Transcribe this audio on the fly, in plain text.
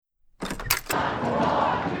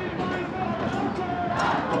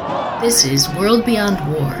This is World Beyond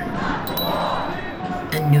War,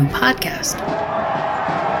 a new podcast.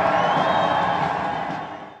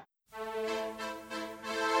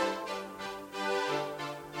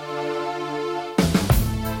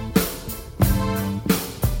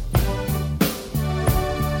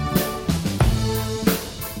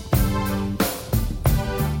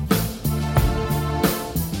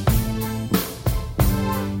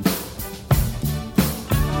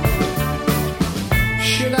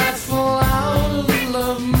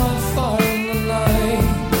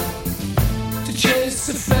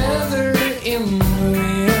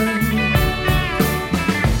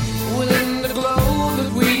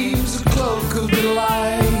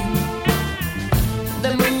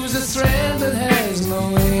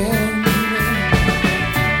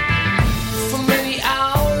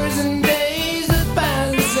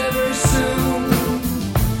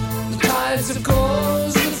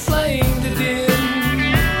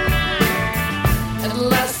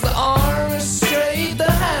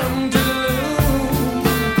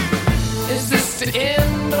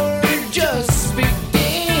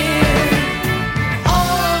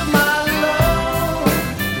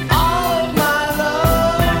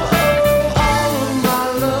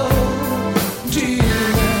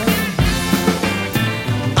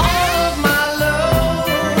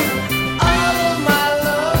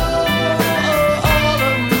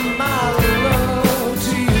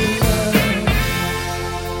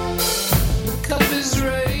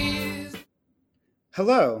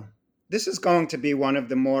 Hello. This is going to be one of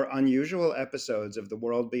the more unusual episodes of the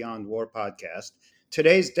World Beyond War podcast.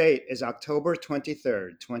 Today's date is October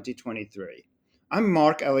 23rd, 2023. I'm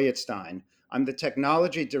Marc Eliot Stein. I'm the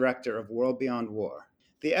Technology Director of World Beyond War.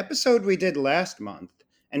 The episode we did last month,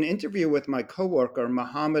 an interview with my coworker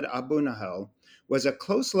Mohammed Abu Nahel, was a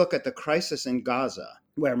close look at the crisis in Gaza,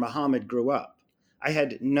 where Mohammed grew up. I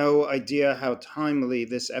had no idea how timely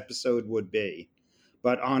this episode would be.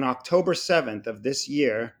 But on October 7th of this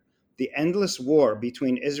year, the endless war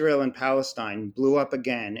between Israel and Palestine blew up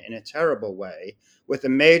again in a terrible way, with a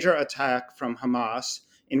major attack from Hamas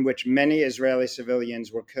in which many Israeli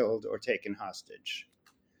civilians were killed or taken hostage.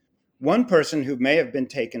 One person who may have been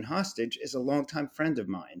taken hostage is a longtime friend of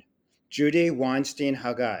mine, Judih Weinstein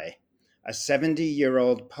Haggai, a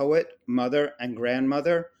 70-year-old poet, mother and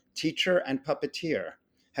grandmother, teacher and puppeteer,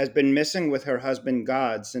 has been missing with her husband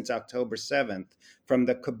God since October 7th from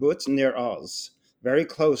the kibbutz near Oz, very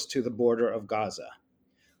close to the border of Gaza.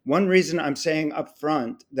 One reason I'm saying up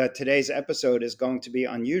front that today's episode is going to be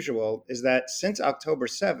unusual is that since October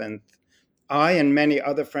 7th, I and many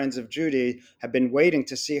other friends of Judih have been waiting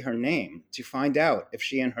to see her name, to find out if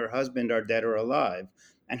she and her husband are dead or alive,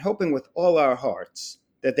 and hoping with all our hearts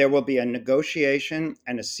that there will be a negotiation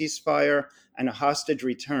and a ceasefire and a hostage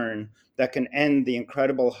return that can end the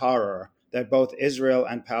incredible horror that both Israel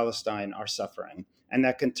and Palestine are suffering, and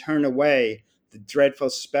that can turn away the dreadful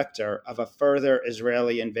specter of a further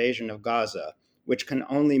Israeli invasion of Gaza, which can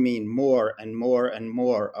only mean more and more and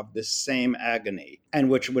more of this same agony, and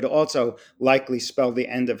which would also likely spell the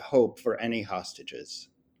end of hope for any hostages.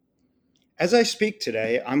 As I speak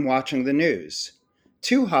today, I'm watching the news.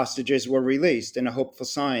 2 hostages were released in a hopeful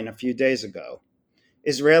sign a few days ago.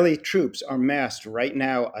 Israeli troops are massed right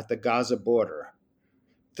now at the Gaza border,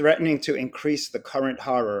 threatening to increase the current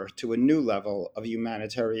horror to a new level of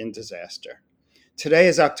humanitarian disaster. Today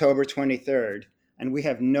is October 23rd, and we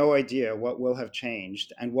have no idea what will have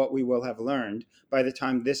changed and what we will have learned by the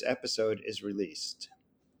time this episode is released.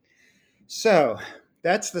 So,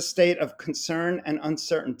 that's the state of concern and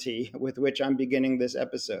uncertainty with which I'm beginning this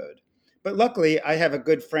episode. But luckily, I have a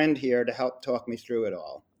good friend here to help talk me through it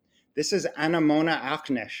all. This is Anemone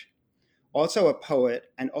Achtnich, also a poet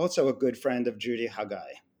and also a good friend of Judih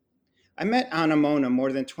Haggai. I met Anemone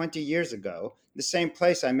more than 20 years ago, the same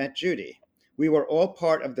place I met Judih. We were all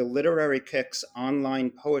part of the Literary Kicks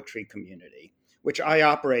online poetry community, which I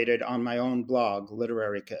operated on my own blog,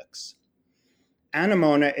 Literary Kicks.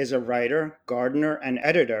 Anemone is a writer, gardener, and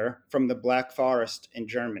editor from the Black Forest in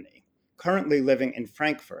Germany, currently living in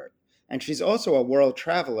Frankfurt. And she's also a world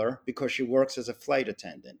traveler because she works as a flight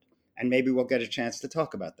attendant. And maybe we'll get a chance to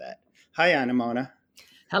talk about that. Hi, Anemone.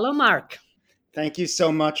 Hello, Marc. Thank you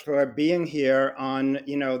so much for being here on,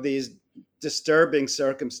 these disturbing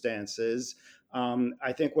circumstances.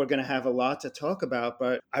 I think we're going to have a lot to talk about,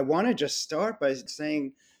 but I want to just start by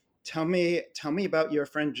saying, tell me about your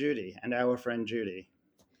friend Judih and our friend Judih.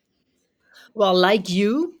 Well, like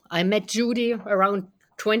you, I met Judih around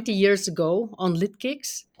 20 years ago on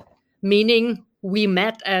LitKicks, meaning we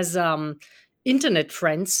met as internet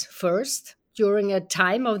friends first during a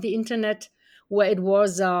time of the internet where it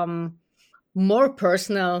was more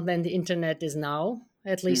personal than the internet is now,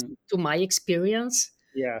 at least Mm. to my experience.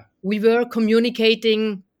 Yeah. We were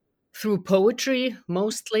communicating through poetry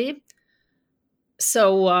mostly.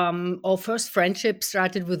 So our first friendship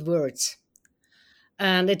started with words,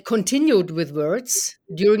 and it continued with words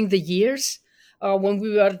during the years when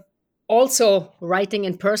we were also writing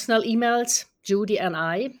in personal emails, Judy and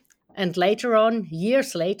I. And later on,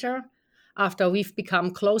 years later, after we've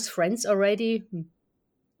become close friends already,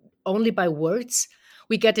 only by words,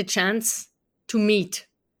 we get a chance to meet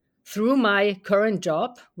through my current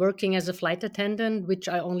job, working as a flight attendant, which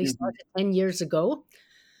I only Mhm. started 10 years ago.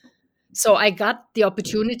 So I got the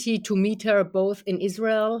opportunity to meet her both in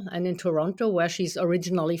Israel and in Toronto, where she's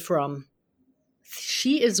originally from.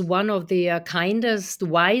 She is one of the kindest,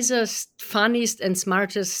 wisest, funniest, and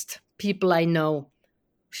smartest people I know.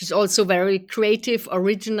 She's also very creative,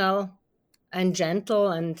 original, and gentle.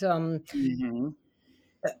 And Mhm.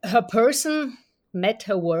 her person met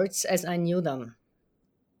her words as I knew them.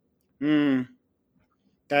 Mm.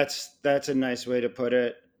 That's a nice way to put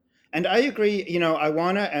it. And I agree, I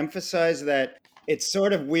want to emphasize that it's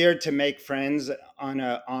sort of weird to make friends on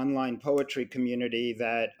an online poetry community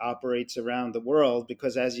that operates around the world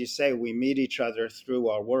because, as you say, we meet each other through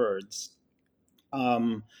our words.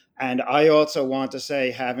 Um, and I also want to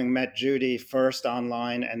say, having met Judy first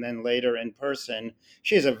online and then later in person,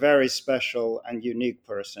 she's a very special and unique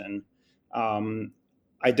person. Um,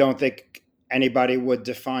 I don't think anybody would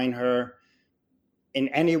define her in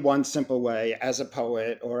any one simple way as a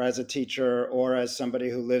poet or as a teacher or as somebody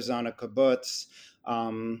who lives on a kibbutz.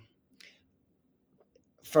 Um,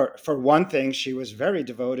 for one thing, she was very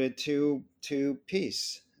devoted to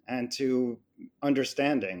peace and to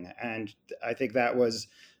understanding, and I think that was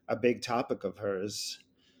a big topic of hers.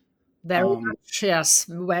 Very Um, much, yes,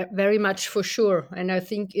 very much for sure. And I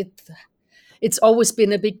think it's always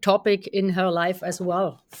been a big topic in her life as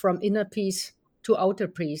well, from inner peace to outer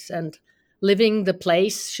peace, and living the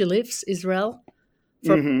place she lives, Israel,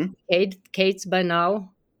 for mhm. decades by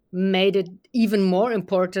now, made it even more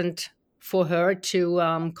important for her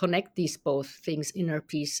to connect these both things, inner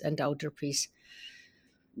peace and outer peace.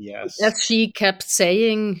 Yes. As she kept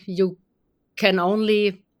saying, you can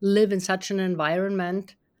only live in such an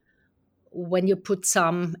environment when you put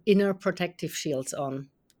some inner protective shields on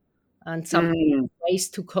and some Mm. ways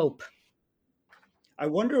to cope. I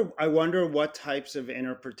wonder what types of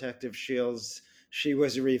inner protective shields she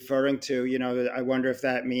was referring to. I wonder if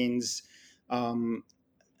that means um,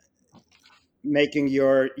 making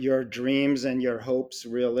your dreams and your hopes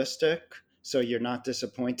realistic so you're not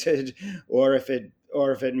disappointed, or if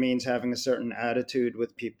it means having a certain attitude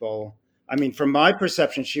with people. I mean, from my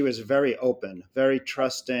perception, she was very open, very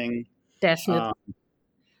trusting. Definitely. um,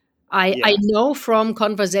 I yeah. know from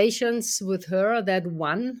conversations with her that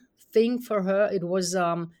one thing for her, it was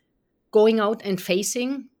going out and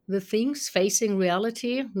facing the things, facing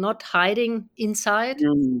reality, not hiding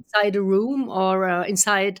Mm. inside a room or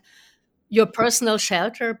inside your personal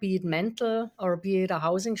shelter, be it mental or be it a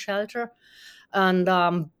housing shelter, and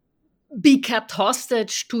be kept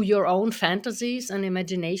hostage to your own fantasies and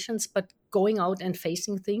imaginations, but going out and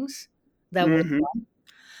facing things. That was, Hmm.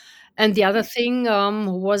 and the other thing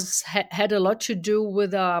was had a lot to do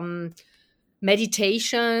with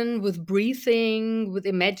meditation, with breathing, with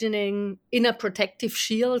imagining inner protective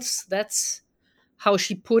shields. That's how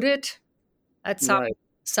she put it at Right.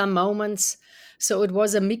 some moments. So it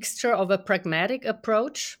was a mixture of a pragmatic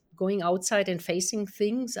approach, going outside and facing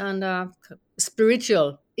things, and a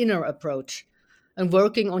spiritual inner approach, and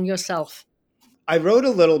working on yourself. I wrote a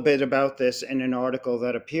little bit about this in an article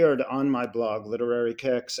that appeared on my blog, Literary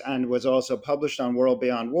Kicks, and was also published on World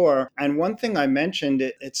Beyond War. And one thing I mentioned,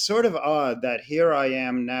 it's sort of odd that here I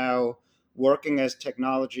am now working as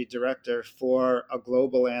technology director for a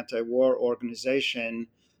global anti war organization,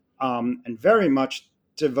 and very much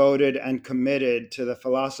devoted and committed to the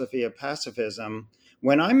philosophy of pacifism.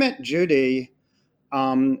 When I met Judy,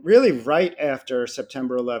 really right after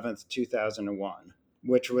September 11th, 2001,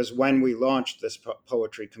 which was when we launched this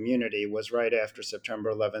poetry community, was right after September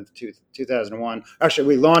 11th, 2001. Actually,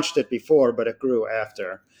 we launched it before, but it grew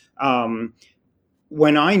after. Um,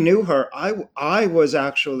 when I knew her, I was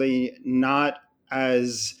actually not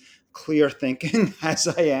as clear thinking as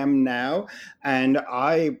I am now. And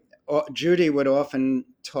Judy would often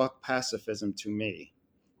talk pacifism to me,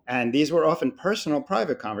 and these were often personal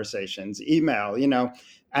private conversations, email,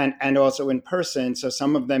 and also in person. So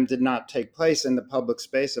some of them did not take place in the public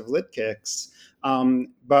space of lit kicks.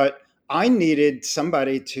 But I needed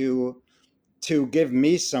somebody to give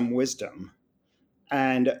me some wisdom.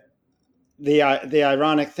 And the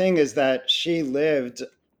ironic thing is that she lived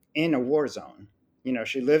in a war zone.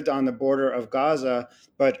 She lived on the border of Gaza,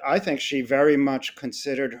 but I think she very much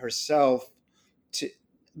considered herself to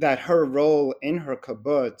that her role in her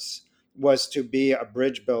kibbutz was to be a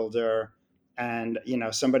bridge builder and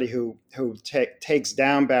somebody who takes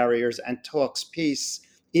down barriers and talks peace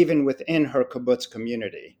even within her kibbutz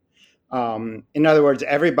community. In other words,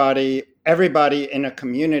 everybody in a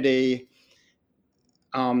community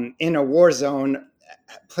in a war zone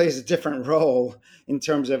plays a different role in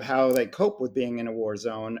terms of how they cope with being in a war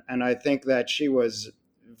zone. And I think that she was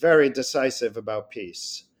very decisive about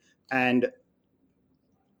peace. And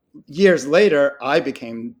years later, I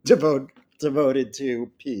became devoted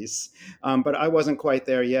to peace. But I wasn't quite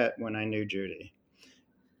there yet when I knew Judih.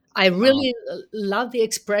 I really love the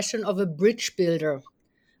expression of a bridge builder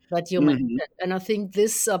that you mentioned. And I think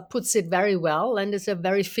this puts it very well and is a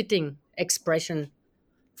very fitting expression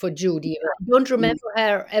for Judih. I don't remember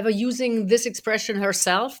her ever using this expression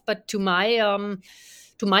herself, but to my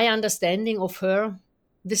understanding of her,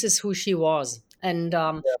 this is who she was. And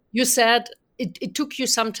you said it took you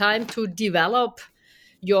some time to develop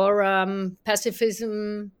your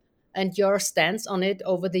pacifism and your stance on it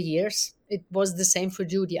over the years. It was the same for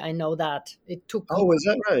Judih. I know that. It took. Oh, is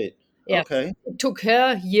that right? Yeah. Okay. It took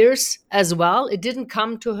her years as well. It didn't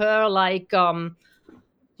come to her like,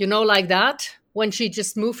 like that when she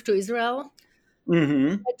just moved to Israel. Mm-hmm.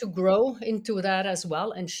 She had to grow into that as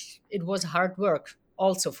well. And it was hard work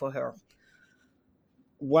also for her.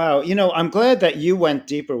 Wow. I'm glad that you went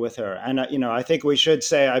deeper with her. And, I think we should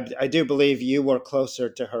say, I do believe you were closer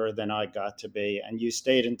to her than I got to be, and you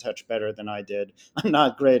stayed in touch better than I did. I'm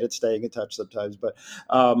not great at staying in touch sometimes, but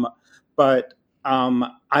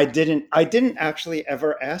I didn't actually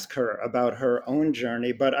ever ask her about her own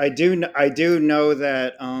journey, but I do know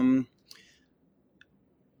that,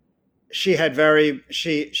 she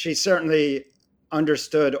certainly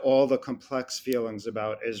understood all the complex feelings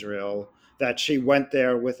about Israel, that she went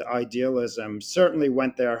there with idealism, certainly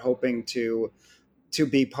went there hoping to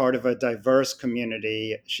be part of a diverse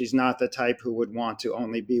community. She's not the type who would want to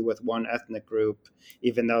only be with one ethnic group,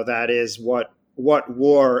 even though that is what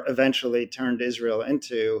war eventually turned Israel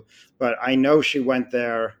into. But I know she went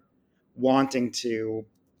there wanting to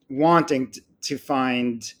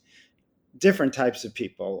find different types of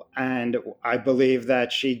people. And I believe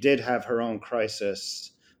that she did have her own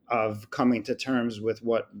crisis of coming to terms with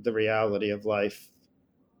what the reality of life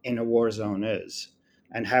in a war zone is,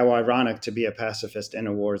 and how ironic to be a pacifist in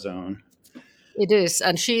a war zone. It is.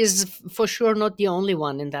 And she is for sure not the only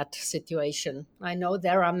one in that situation. I know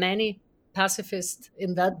there are many pacifists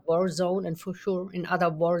in that war zone and for sure in other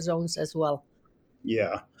war zones as well.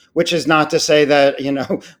 Yeah, which is not to say that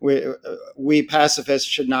we pacifists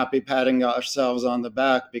should not be patting ourselves on the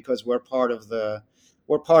back, because we're part of the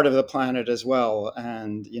planet as well.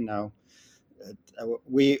 And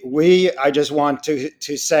I just want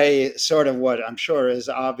to say sort of what I'm sure is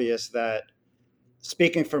obvious, that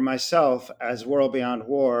speaking for myself as World Beyond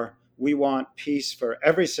War, we want peace for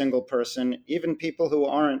every single person, even people who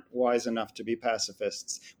aren't wise enough to be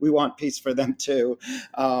pacifists. We want peace for them too.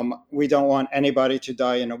 We don't want anybody to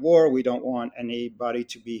die in a war. We don't want anybody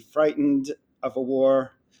to be frightened of a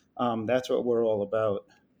war. That's what we're all about.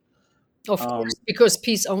 Of course, because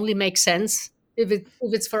peace only makes sense if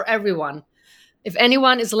it's for everyone. If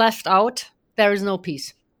anyone is left out, there is no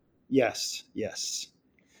peace. Yes.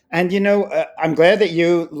 And, I'm glad that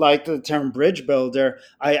you like the term bridge builder.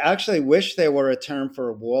 I actually wish there were a term for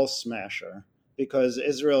a wall smasher, because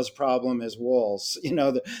Israel's problem is walls.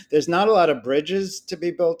 There's not a lot of bridges to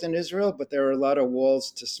be built in Israel, but there are a lot of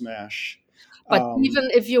walls to smash. But even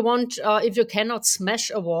if you cannot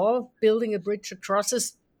smash a wall, building a bridge across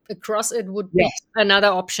it would be another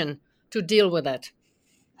option to deal with that.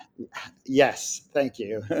 Yes, thank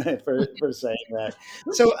you for saying that.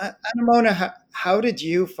 So, Anemone, how did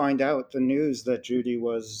you find out the news that Judih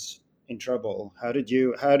was in trouble? How did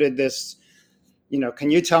this,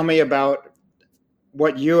 can you tell me about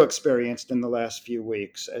what you experienced in the last few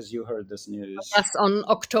weeks as you heard this news? Yes, on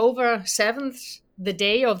October 7th, the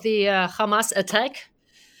day of the Hamas attack,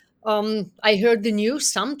 I heard the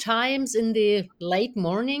news sometimes in the late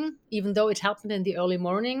morning, even though it happened in the early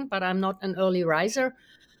morning, but I'm not an early riser.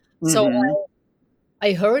 So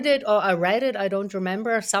I heard it or I read it, I don't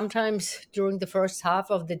remember, sometimes during the first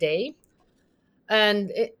half of the day.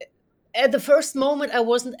 And at the first moment, I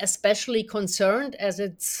wasn't especially concerned, as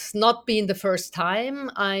it's not been the first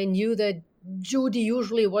time. I knew that Judih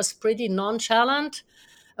usually was pretty nonchalant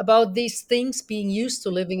about these things, being used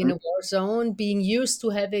to living in a war zone, being used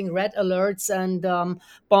to having red alerts and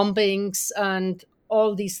bombings and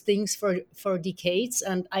all these things for decades.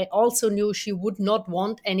 And I also knew she would not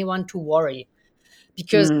want anyone to worry,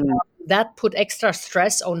 because that put extra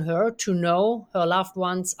stress on her to know her loved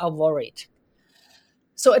ones are worried.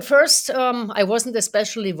 So at first, I wasn't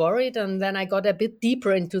especially worried. And then I got a bit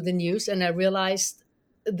deeper into the news and I realized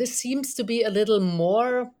this seems to be a little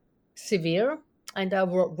more severe. And I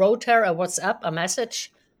wrote her a WhatsApp, a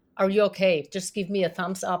message. Are you okay? Just give me a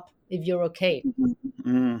thumbs up if you're okay.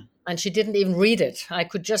 And she didn't even read it. I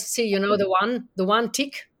could just see, the one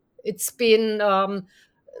tick. It's been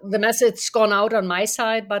the message gone out on my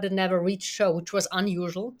side, but it never reached her, which was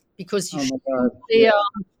unusual because she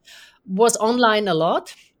was online a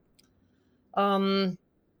lot. And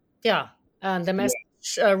the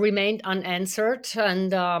message remained unanswered,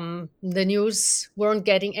 and the news weren't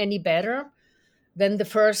getting any better. Then the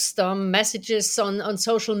first messages on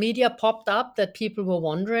social media popped up that people were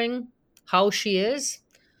wondering how she is.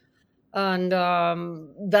 And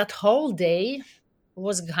that whole day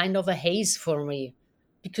was kind of a haze for me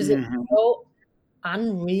because it was so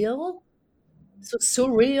unreal, so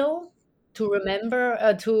surreal to remember,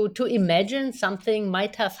 to imagine something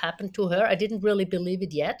might have happened to her. I didn't really believe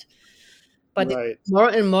it yet, but it's more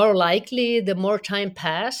and more likely the more time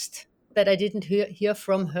passed that I didn't hear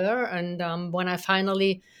from her. And when I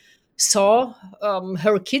finally saw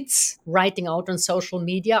her kids writing out on social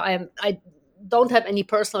media, I don't have any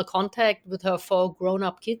personal contact with her 4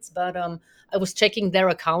 grown-up kids, but I was checking their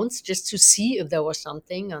accounts just to see if there was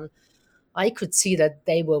something, and I could see that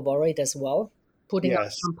they were worried as well, putting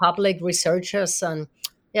up some public researchers, and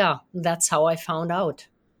that's how I found out.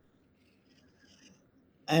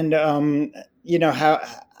 And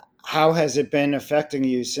how has it been affecting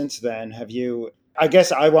you since then? I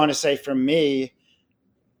guess I want to say, for me,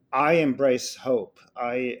 I embrace hope.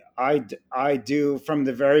 I do from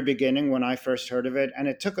the very beginning when I first heard of it, and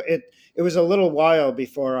it was a little while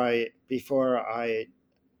before I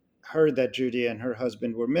heard that Judih and her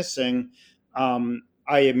husband were missing.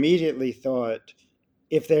 I immediately thought,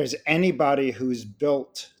 if there's anybody who's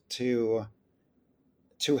built to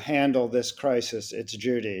handle this crisis, it's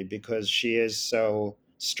Judih, because she is so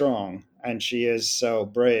strong and she is so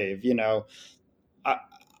brave.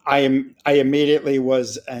 I immediately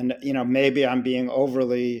was, and maybe I'm being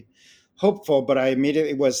overly hopeful, but I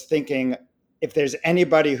immediately was thinking, if there's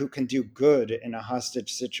anybody who can do good in a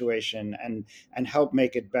hostage situation and help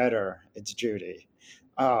make it better, it's Judih.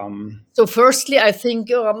 So firstly, I think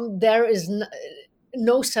there is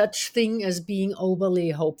no such thing as being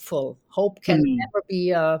overly hopeful. Hope can never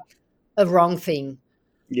be a wrong thing.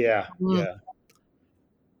 Yeah.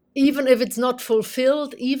 Even if it's not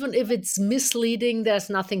fulfilled, even if it's misleading, there's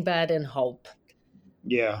nothing bad in hope.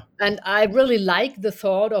 Yeah. And I really like the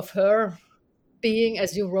thought of her being,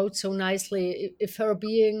 as you wrote so nicely, if her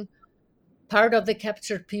being part of the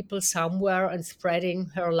captured people somewhere and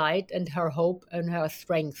spreading her light and her hope and her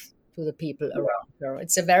strength to the people around her.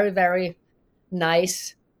 It's a very, very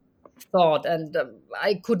nice thought. And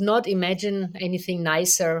I could not imagine anything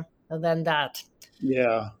nicer than that.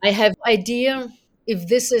 Yeah. I have no idea if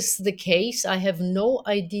this is the case. I have no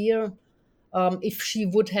idea if she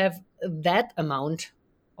would have that amount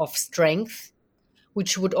of strength,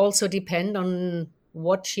 which would also depend on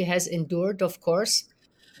what she has endured, of course.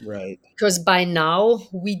 Right. Because by now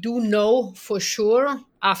we do know for sure,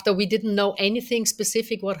 after we didn't know anything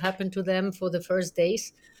specific what happened to them for the first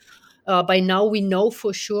days, by now we know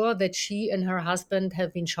for sure that she and her husband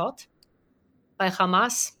have been shot by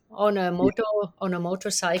Hamas on a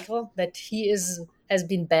motorcycle, that he has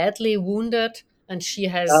been badly wounded, and she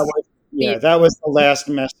has that was the last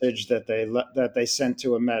message that they sent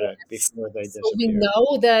to a medic before they disappeared. So we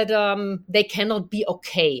know that they cannot be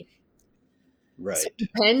okay. Right. So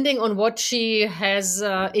depending on what she has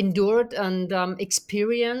endured and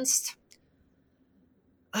experienced,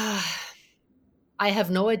 I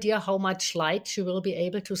have no idea how much light she will be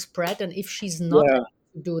able to spread. And if she's not able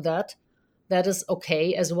to do that, that is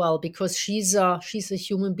okay as well, because she's a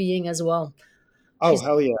human being as well.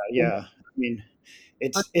 Hell yeah, yeah. I mean,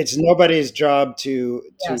 it's nobody's job to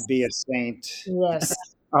be a saint. Yes.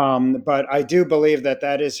 But I do believe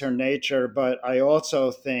that is her nature. But I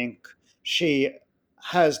also think she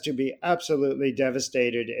has to be absolutely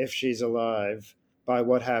devastated, if she's alive, by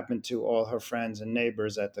what happened to all her friends and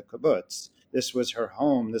neighbors at the kibbutz. This was her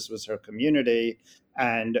home. This was her community.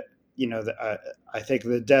 And, I think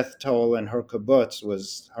the death toll in her kibbutz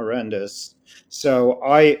was horrendous. So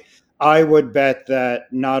I would bet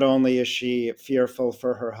that not only is she fearful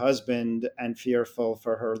for her husband and fearful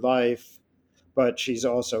for her life, but she's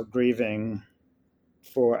also grieving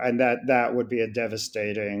and that would be a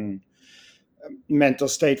devastating mental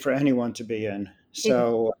state for anyone to be in.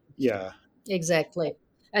 So yeah, Exactly.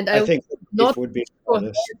 And I I would think not grief would be for the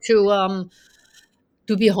her hardest.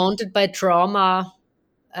 to be haunted by trauma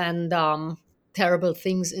and terrible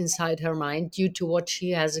things inside her mind due to what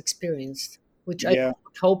she has experienced, which I Yeah,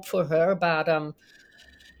 would hope for her. But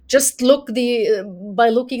just look the by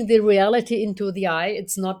looking the reality into the eye,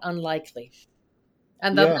 it's not unlikely,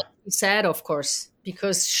 and that yeah, makes me sad, of course,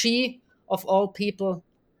 because she, of all people,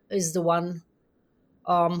 is the one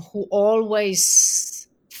who always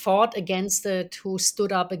fought against it, who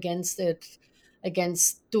stood up against it,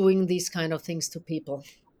 against doing these kind of things to people.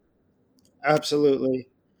 absolutely.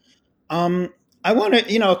 Um, I want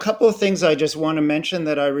to, a couple of things I just want to mention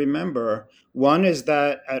that I remember. One is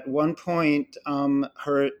that at one point,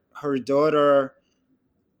 her daughter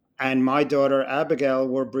and my daughter Abigail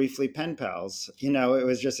were briefly pen pals. It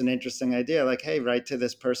was just an interesting idea. Like, hey, write to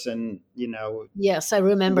this person. Yes, I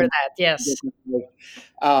remember that. Yes.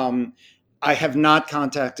 Um, I have not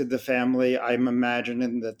contacted the family. I'm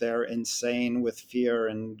imagining that they're insane with fear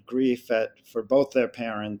and grief for both their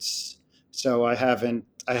parents. So I haven't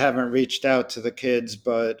reached out to the kids,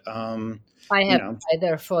 but I you have know,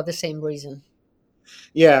 either for the same reason.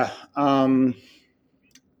 yeah.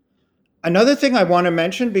 Another thing I want to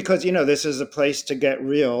mention, because this is a place to get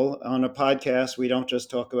real on a podcast. We don't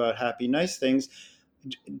just talk about happy, nice things.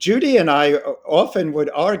 Judy and I often would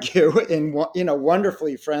argue in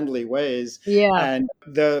wonderfully friendly ways, Yeah. and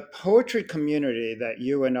the poetry community that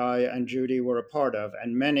you and I and Judy were a part of,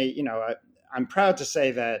 and many, I'm proud to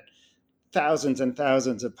say that thousands and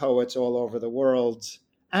thousands of poets all over the world,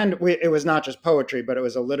 and it was not just poetry, but it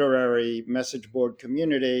was a literary message board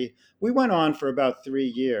community. We went on for about 3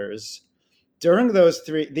 years. During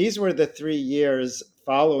these were the 3 years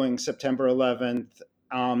following September 11th,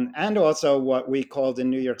 and also what we called in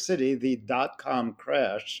New York City the dot-com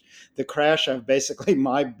crash, the crash of basically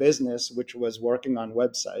my business, which was working on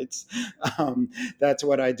websites. That's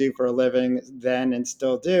what I do for a living then and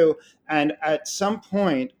still do. And at some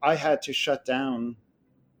point, I had to shut down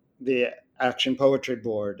the Action Poetry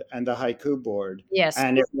Board and the Haiku Board. Yes.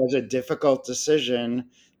 And it was a difficult decision.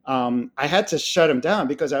 I had to shut them down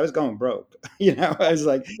because I was going broke. I was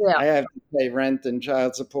like, Yeah. I have to pay rent and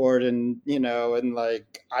child support, and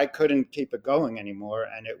like I couldn't keep it going anymore.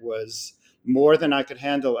 And it was more than I could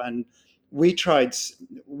handle. And we tried,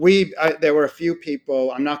 there were a few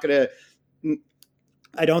people,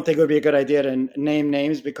 I don't think it would be a good idea to name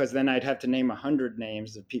names because then I'd have to name 100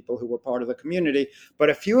 names of people who were part of the community. But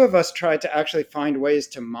a few of us tried to actually find ways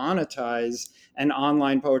to monetize an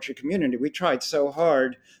online poetry community. We tried so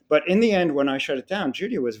hard. But in the end, when I shut it down,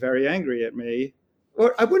 Judy was very angry at me.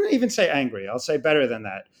 Or I wouldn't even say angry. I'll say better than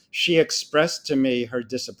that. She expressed to me her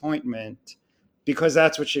disappointment because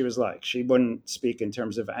that's what she was like. She wouldn't speak in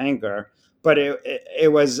terms of anger. But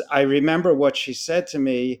it was, I remember what she said to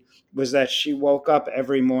me was that she woke up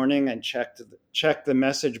every morning and checked the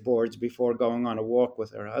message boards before going on a walk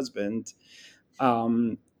with her husband,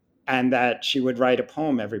 um, and that she would write a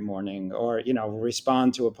poem every morning, or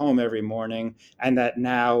respond to a poem every morning, and that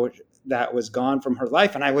now that was gone from her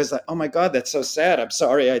life. And I was like, oh my God, that's so sad. I'm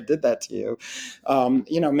sorry I did that to you.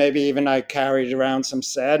 Maybe even I carried around some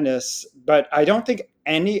sadness, but I don't think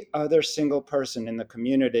any other single person in the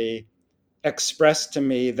community expressed to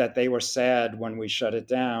me that they were sad when we shut it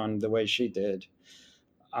down the way she did.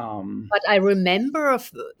 But I remember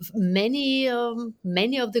of many of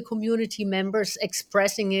the community members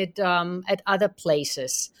expressing it at other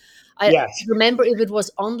places. I Yes. remember if it was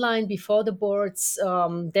online before the boards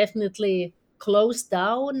definitely closed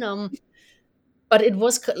down. But it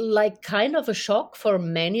was like kind of a shock for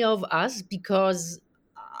many of us because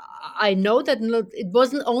I know that it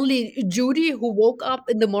wasn't only Judy who woke up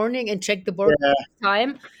in the morning and checked the board Yeah.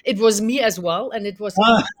 time. It was me as well, and it was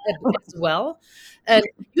Ah, as well. And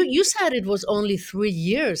you said it was only 3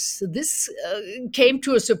 years. This came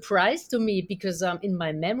to a surprise to me because in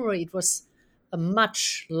my memory it was a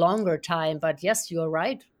much longer time. But yes, you're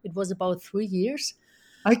right. It was about 3 years.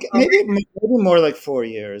 maybe more like 4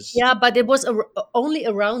 years. Yeah, but it was only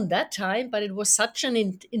around that time. But it was such an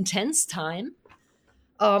intense time.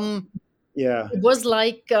 Um, Yeah. It was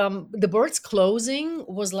like the birds closing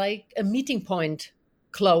was like a meeting point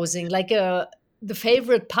closing, like the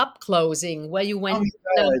favorite pub closing where you Oh went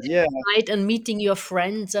my God. Yeah. night and meeting your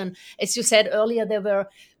friends. And as you said earlier,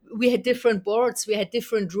 we had different boards, we had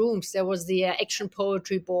different rooms. There was the action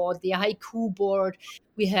poetry board, the haiku board.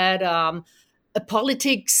 We had a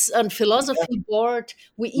politics and philosophy board.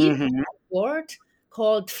 We even had Hmm. a board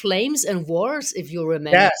called Flames and Wars, if you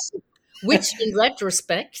remember, Yes. which in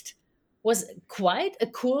retrospect was quite a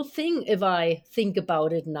cool thing if I think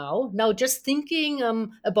about it now. Now, just thinking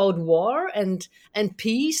about war and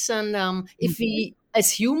peace, and if we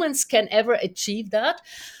as humans can ever achieve that,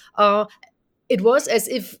 uh, it was as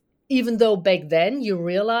if, even though back then you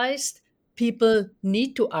realized people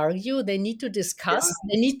need to argue, they need to discuss,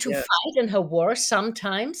 Yeah, they need to yes, fight and have war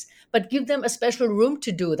sometimes, but give them a special room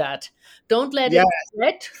to do that. Don't let yeah, it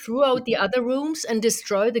spread throughout the other rooms and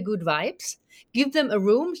destroy the good vibes. Give them a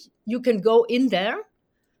room. You can go in there,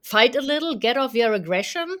 fight a little, get off your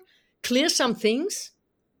aggression, clear some things,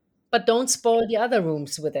 but don't spoil the other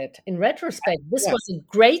rooms with it. In retrospect, this yeah. was a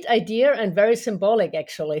great idea and very symbolic,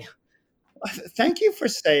 actually. Thank you for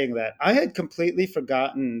saying that. I had completely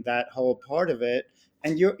forgotten that whole part of it,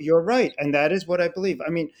 and you're right, and that is what I believe. I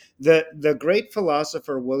mean, the great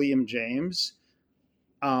philosopher William James,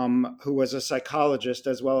 who was a psychologist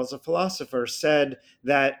as well as a philosopher, said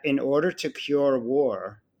that in order to cure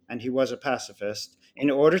war, and he was a pacifist, in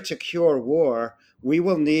order to cure war, we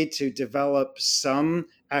will need to develop some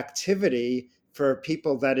activity for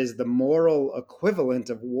people that is the moral equivalent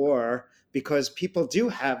of war, because people do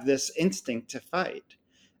have this instinct to fight.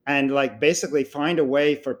 And like basically find a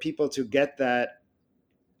way for people to get that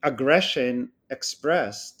aggression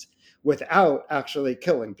expressed without actually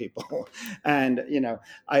killing people. And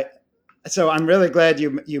I so I'm really glad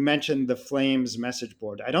you mentioned the Flames message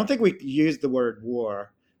board. I don't think we used the word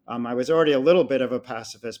war. I was already a little bit of a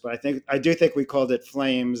pacifist, but I do think we called it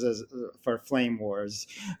Flames as for flame wars.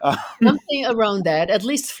 Um, Something around that. At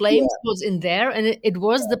least Flames yeah, was in there, and it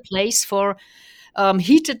was the place for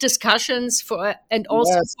heated discussions, for and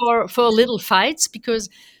also yes, for little fights, because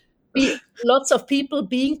lots of people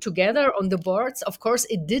being together on the boards. Of course,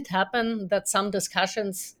 it did happen that some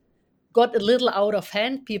discussions got a little out of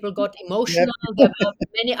hand. People got yep, emotional. There were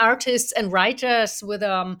many artists and writers with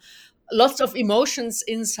lots of emotions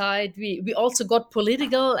inside. We also got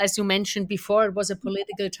political, as you mentioned before. It was a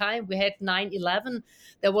political time. We had 9/11.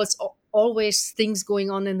 There was always things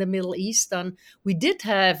going on in the Middle East, and we did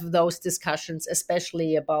have those discussions,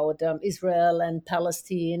 especially about Israel and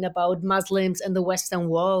Palestine, about Muslims and the Western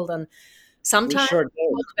world, and we sometimes sure it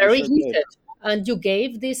did. was We very sure did. heated. And you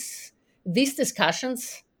gave these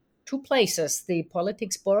discussions two places: the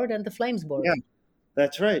politics board and the Flames board. Yeah.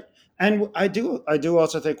 That's right. And I do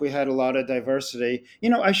also think we had a lot of diversity.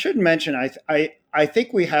 I should mention I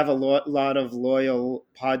think we have a lot of loyal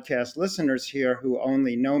podcast listeners here who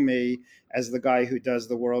only know me as the guy who does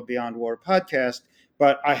the World Beyond War podcast,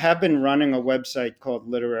 but I have been running a website called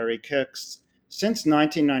Literary Kicks since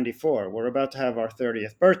 1994. We're about to have our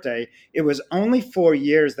 30th birthday. It was only 4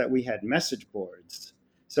 years that we had message boards.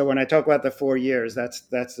 So when I talk about the 4 years, that's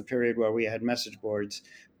the period where we had message boards.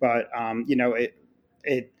 But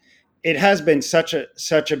it it has been such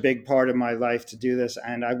a big part of my life to do this,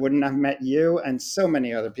 and I wouldn't have met you and so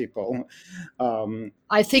many other people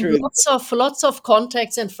I think through. lots of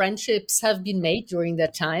contacts and friendships have been made during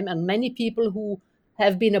that time, and many people who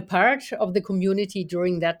have been a part of the community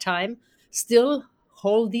during that time still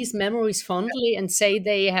hold these memories fondly and say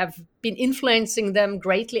they have been influencing them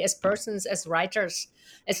greatly as persons, as writers,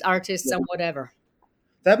 as artists, and whatever.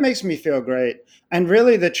 That makes me feel great. And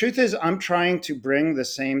really, the truth is, I'm trying to bring the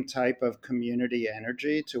same type of community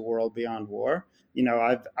energy to World Beyond War.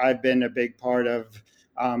 I've been a big part of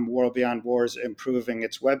World Beyond War's improving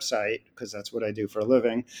its website, because that's what I do for a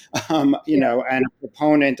living. And a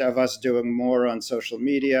proponent of us doing more on social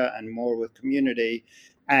media and more with community.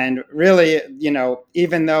 And really,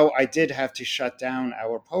 even though I did have to shut down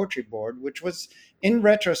our poetry board, which was in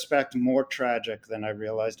retrospect more tragic than I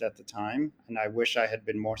realized at the time, and I wish I had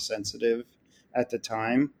been more sensitive at the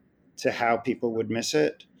time to how people would miss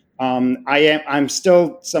it. I'm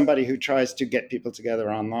still somebody who tries to get people together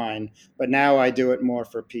online, but now I do it more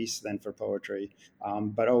for peace than for poetry,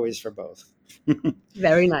 but always for both.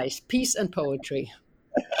 Very nice. Peace and poetry.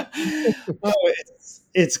 Oh,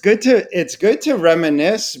 it's good to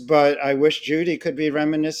reminisce, but I wish Judy could be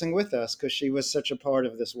reminiscing with us, because she was such a part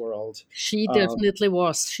of this world. She Um, definitely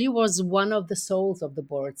was. She was one of the souls of the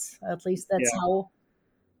boards. At least that's yeah. how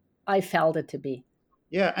I felt it to be.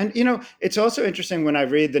 Yeah, and it's also interesting when I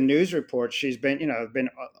read the news reports. She's been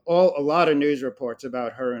a lot of news reports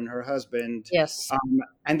about her and her husband, Yes.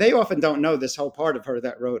 and they often don't know this whole part of her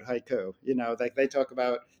that wrote haiku. Like they talk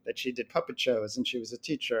about that she did puppet shows and she was a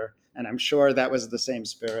teacher, and I'm sure that was the same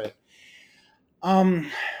spirit.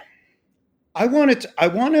 Um, I want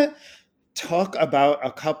to talk about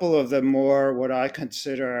a couple of the more what I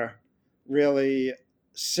consider really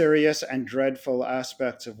serious and dreadful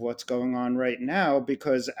aspects of what's going on right now,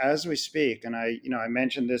 because as we speak, and I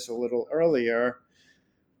mentioned this a little earlier,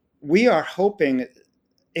 we are hoping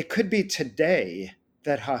it could be today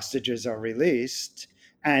that hostages are released.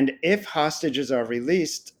 And if hostages are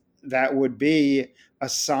released, that would be a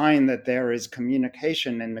sign that there is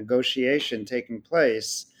communication and negotiation taking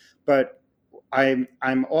place. But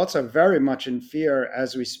I'm also very much in fear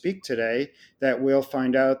as we speak today that we'll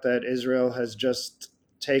find out that Israel has just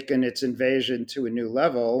taken its invasion to a new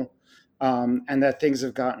level, and that things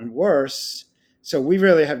have gotten worse. So we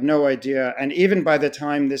really have no idea. And even by the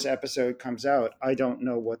time this episode comes out, I don't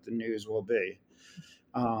know what the news will be.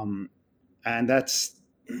 And that's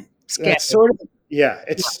Scary. sort of, yeah,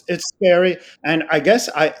 it's scary. And I guess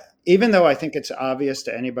even though I think it's obvious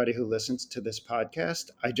to anybody who listens to this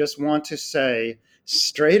podcast, I just want to say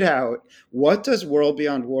straight out, what does World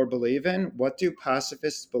Beyond War believe in? What do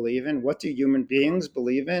pacifists believe in? What do human beings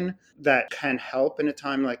believe in that can help in a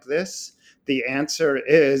time like this? The answer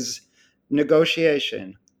is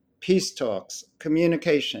negotiation, peace talks,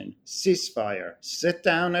 communication, ceasefire, sit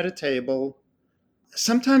down at a table.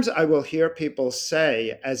 Sometimes I will hear people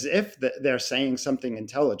say, as if they're saying something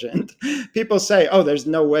intelligent, people say, oh, there's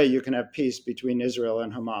no way you can have peace between Israel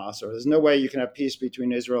and Hamas, or there's no way you can have peace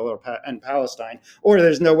between Israel and Palestine, or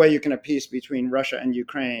there's no way you can have peace between Russia and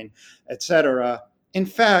Ukraine, etc. In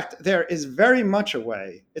fact, there is very much a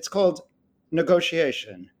way. It's called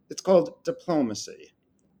negotiation. It's called diplomacy.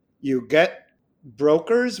 You get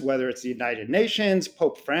brokers, whether it's the United Nations,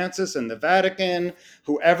 Pope Francis and the Vatican,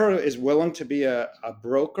 whoever is willing to be a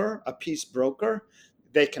broker, a peace broker,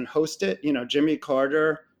 they can host it. Jimmy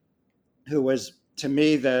Carter, who was to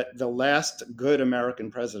me the last good American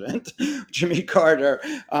president, Jimmy Carter,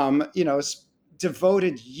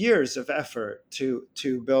 devoted years of effort to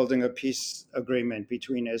building a peace agreement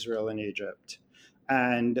between Israel and Egypt.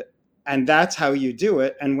 And that's how you do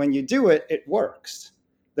it. And when you do it, it works.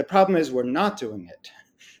 The problem is we're not doing it.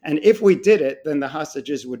 And if we did it, then the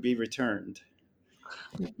hostages would be returned.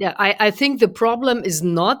 Yeah, I think the problem is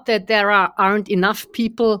not that there aren't enough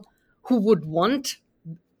people who would want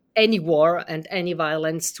any war and any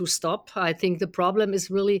violence to stop. I think the problem is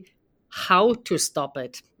really how to stop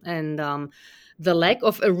it. And the lack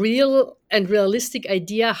of a real and realistic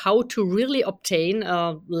idea how to really obtain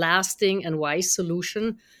a lasting and wise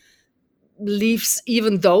solution leaves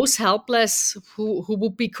even those helpless who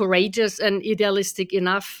would be courageous and idealistic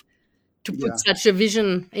enough to put such a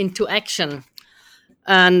vision into action.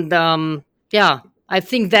 And I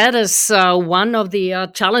think that is one of the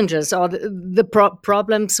challenges or the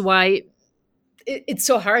problems why it's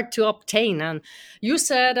so hard to obtain. And you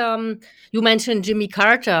said, you mentioned Jimmy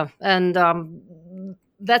Carter, and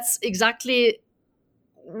that's exactly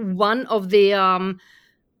one of the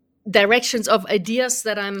directions of ideas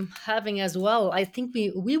that I'm having as well. I think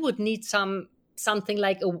we would need something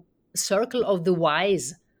like a circle of the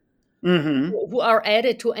wise, who are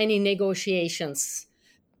added to any negotiations.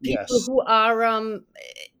 People who are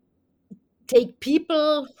take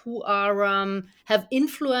people who are have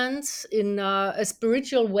influence in a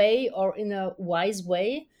spiritual way or in a wise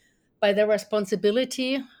way by their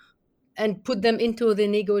responsibility, and put them into the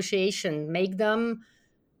negotiation. Make them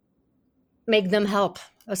help.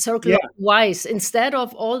 A circle of wise, instead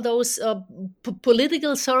of all those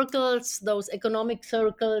political circles, those economic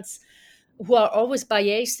circles, who are always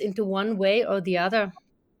biased into one way or the other.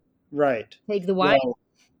 Right. Take the wise. Well,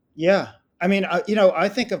 yeah. I mean, I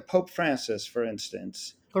think of Pope Francis, for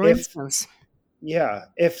instance. If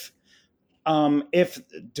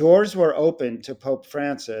doors were open to Pope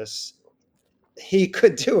Francis, he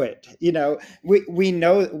could do it. We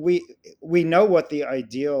know what the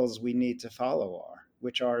ideals we need to follow are,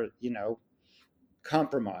 which are,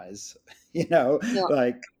 compromise,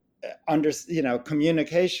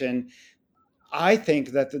 communication. I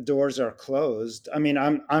think that the doors are closed. I mean,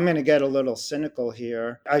 I'm going to get a little cynical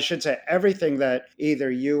here. I should say everything that either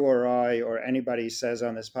you or I or anybody says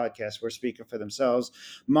on this podcast, we're speaking for themselves.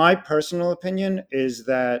 My personal opinion is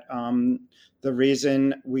that the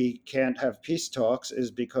reason we can't have peace talks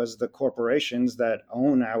is because the corporations that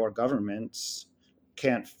own our governments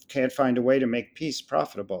can't find a way to make peace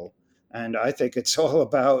profitable. And I think it's all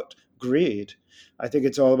about greed. I think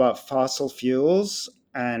it's all about fossil fuels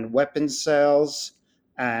and weapons sales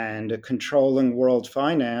and controlling world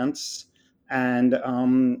finance. And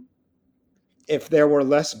if there were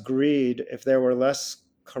less greed, if there were less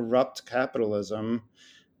corrupt capitalism,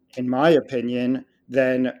 in my opinion,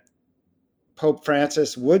 then Pope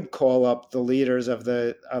Francis would call up the leaders of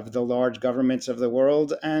the large governments of the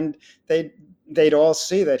world, and they'd all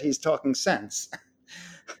see that he's talking sense.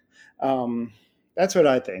 That's what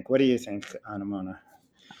I think. What do you think, Anemone?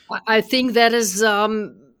 I think that is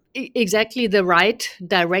exactly the right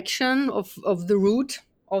direction of the root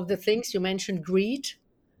of the things. You mentioned greed.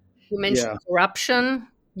 You mentioned Yeah. corruption.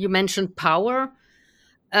 You mentioned power.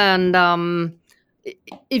 And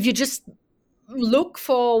if you just look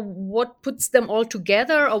for what puts them all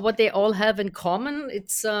together or what they all have in common,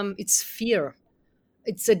 it's fear.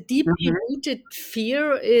 It's a deeply Mhm. rooted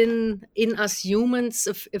fear in us humans,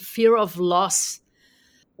 a fear of loss.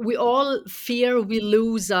 We all fear we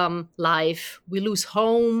lose life, we lose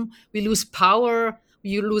home, we lose power,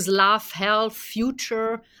 we lose love, health,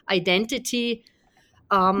 future, identity,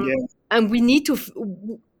 um, Yeah. and we need to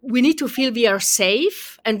feel we are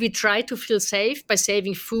safe, and we try to feel safe by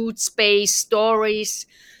saving food, space, stories,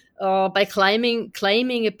 by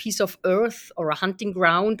claiming a piece of earth or a hunting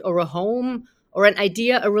ground or a home or an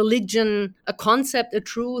idea, a religion, a concept, a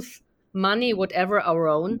truth, money, whatever our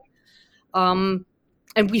own. Um,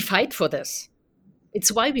 and we fight for this.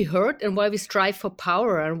 It's why we hurt and why we strive for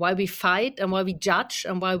power and why we fight and why we judge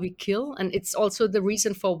and why we kill. And it's also the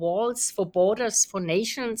reason for walls, for borders, for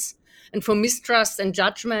nations, and for mistrust and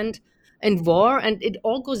judgment and war. And it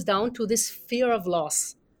all goes down to this fear of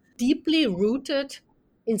loss, deeply rooted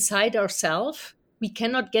inside ourselves. We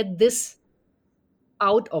cannot get this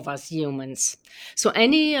out of us humans. So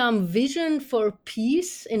any vision for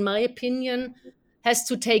peace, in my opinion, has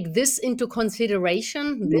to take this into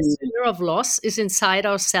consideration. This Mm. fear of loss is inside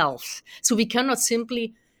ourselves. So we cannot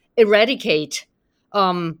simply eradicate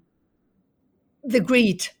um, the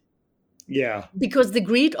greed, Yeah. because the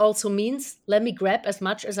greed also means let me grab as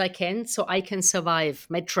much as I can so I can survive,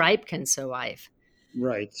 my tribe can survive.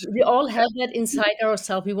 Right. We all have that inside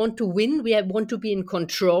ourselves. We want to win, want to be in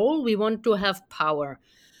control, we want to have power.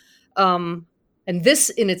 Um, and this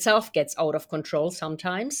in itself gets out of control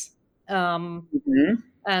sometimes. Hmm.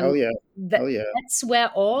 And Hell yeah. that, Hell yeah. that's where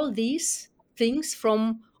all these things,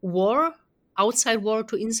 from war, outside war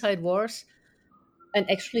to inside wars, and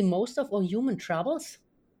actually most of our human troubles,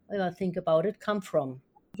 when I think about it, come from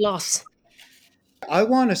loss. I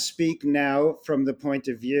want to speak now from the point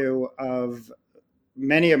of view of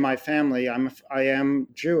many of my family. I am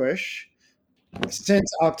Jewish.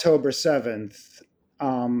 Since October 7th,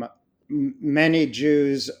 many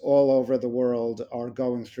Jews all over the world are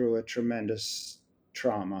going through a tremendous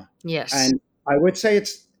trauma. Yes, And I would say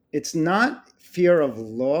it's not fear of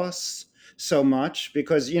loss so much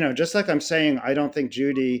because, just like I'm saying, I don't think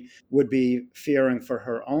Judy would be fearing for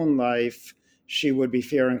her own life. She would be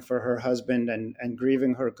fearing for her husband and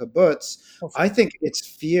grieving her kibbutz. of I think of it's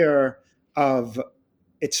fear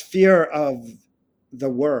of the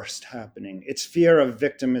worst happening. It's fear of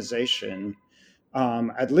victimization.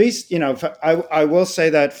 At least, I will say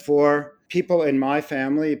that for people in my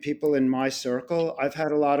family, people in my circle, I've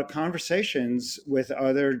had a lot of conversations with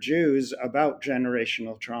other Jews about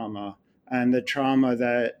generational trauma and the trauma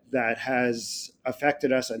that has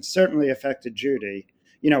affected us and certainly affected Judy.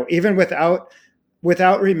 Even without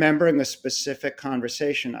remembering a specific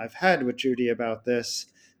conversation I've had with Judy about this,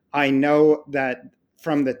 I know that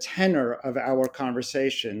from the tenor of our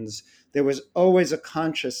conversations, there was always a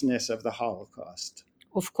consciousness of the Holocaust.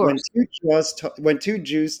 of When course. when two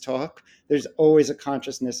Jews talk, there's always a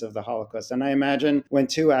consciousness of the Holocaust. And I imagine when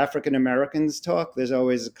two African Americans talk, there's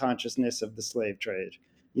always a consciousness of the slave trade.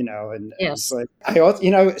 And Yes. so I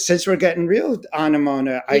also, since we're getting real,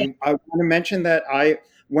 Anemone, Yeah. I want to mention that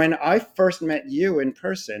when I first met you in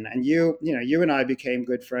person, and you and I became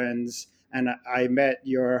good friends, and I met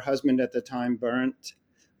your husband at the time, Bernd.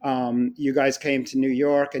 You guys came to New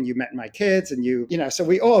York, and you met my kids, and so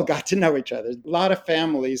we all got to know each other. A lot of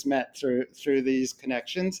families met through these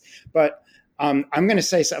connections. But I'm going to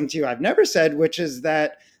say something to you I've never said, which is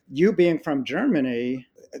that you being from Germany,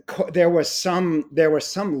 there were some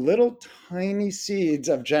little tiny seeds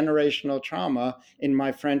of generational trauma in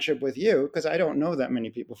my friendship with you, because I don't know that many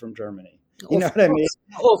people from Germany. You know Of what I mean?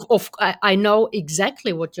 course. I know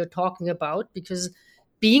exactly what you're talking about, because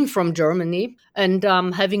being from Germany and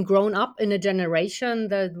having grown up in a generation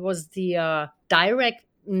that was the direct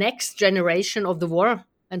next generation of the war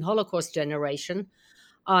and Holocaust generation,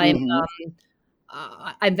 I'm Hmm.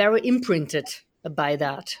 I'm very imprinted by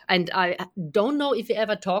that. And I don't know if you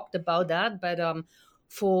ever talked about that, but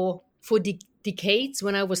for decades,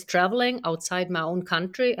 when I was traveling outside my own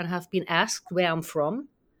country and have been asked where I'm from,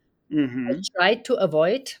 I Hmm. tried to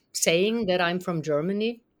avoid saying that I'm from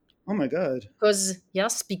Germany, Oh my God. because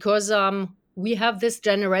we have this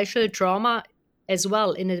generational trauma as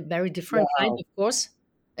well, in a very different kind, Wow. of course,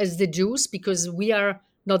 as the Jews, because we are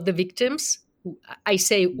not the victims. I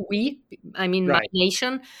say we, I mean my Right.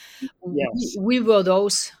 nation. We, Yes. we were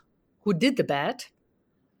those who did the bad,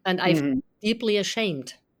 and I feel Hmm. deeply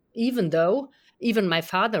ashamed, even though even my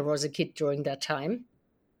father was a kid during that time,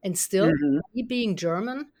 and still, Hmm. me being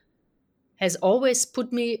German has always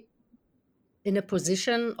put me in a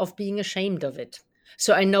position of being ashamed of it.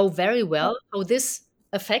 So I know very well how this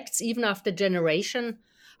affects, even after generation,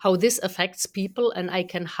 how this affects people, and I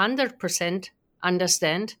can 100%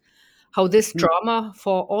 understand how this trauma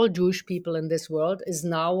for all Jewish people in this world is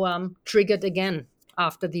now triggered again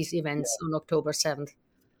after these events on October 7th.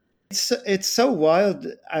 It's so wild,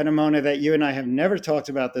 Anemone, that you and I have never talked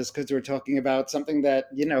about this because we're talking about something that,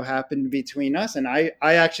 happened between us. And I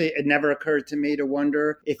actually, it never occurred to me to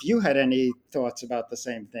wonder if you had any thoughts about the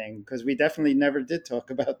same thing, because we definitely never did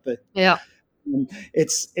talk about the. Yeah.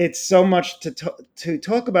 It's so much to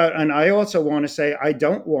talk about. And I also want to say, I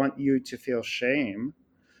don't want you to feel shame,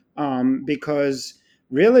 because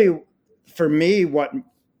really, for me, what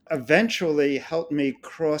eventually helped me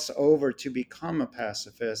cross over to become a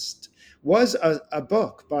pacifist was a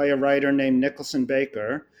book by a writer named Nicholson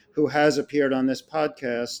Baker, who has appeared on this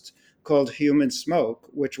podcast, called Human Smoke,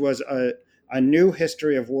 which was a new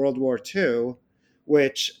history of World War II,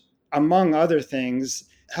 which, among other things,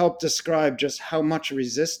 helped describe just how much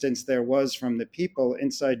resistance there was from the people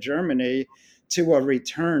inside Germany to a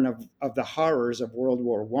return of the horrors of World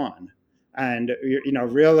War I. And,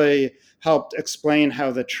 really helped explain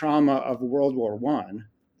how the trauma of World War I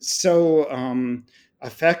so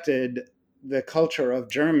affected the culture of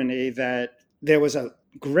Germany that there was a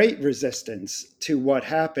great resistance to what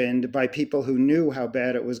happened by people who knew how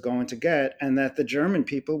bad it was going to get, and that the German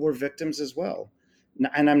people were victims as well.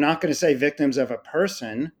 And I'm not going to say victims of a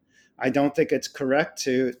person. I don't think it's correct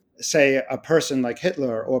to say a person like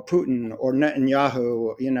Hitler or Putin or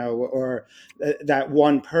Netanyahu, or that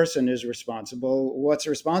one person is responsible. What's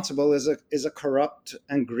responsible is a corrupt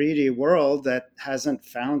and greedy world that hasn't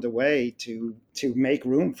found a way to make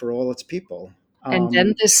room for all its people. And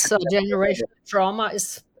then this generational trauma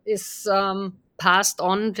is passed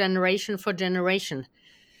on generation for generation.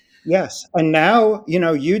 Yes. And now,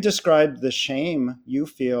 you described the shame you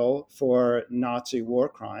feel for Nazi war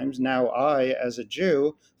crimes. Now I, as a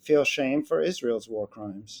Jew, feel shame for Israel's war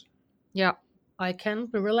crimes. Yeah, I can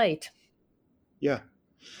relate. Yeah.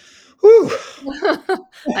 Whew.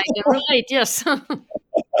 I can relate, yes.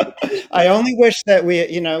 I only wish that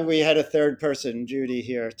we had a third person, Judih,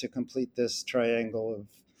 here to complete this triangle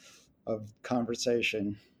of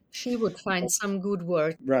conversation. She would find some good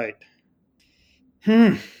word. Right.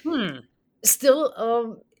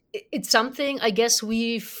 Still, it's something I guess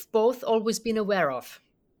we've both always been aware of.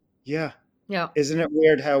 Yeah. Yeah. Isn't it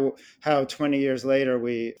weird how 20 years later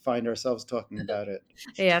we find ourselves talking about it?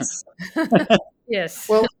 Yes. Yes.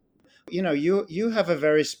 Well, you have a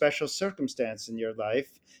very special circumstance in your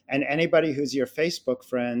life, and anybody who's your Facebook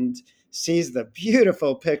friend sees the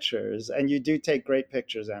beautiful pictures, and you do take great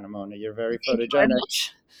pictures, Anemone. You're very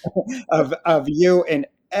photogenic of you in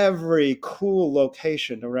every cool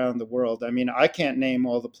location around the world. I mean, I can't name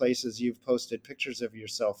all the places you've posted pictures of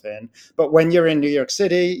yourself in, but when you're in New York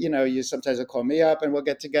City, you sometimes will call me up and we'll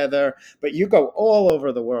get together, but you go all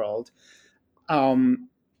over the world.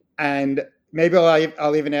 And maybe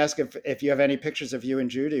I'll even ask if you have any pictures of you and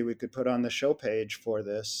Judih we could put on the show page for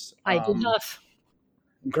this. I do have.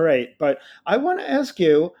 Great. But I want to ask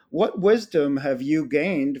you, what wisdom have you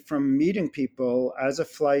gained from meeting people as a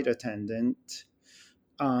flight attendant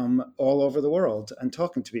all over the world and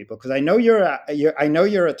talking to people? Because I know you're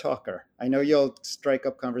a talker. I know you'll strike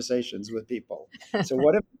up conversations with people. So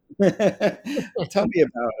tell me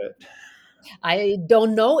about it. I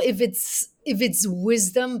don't know if it's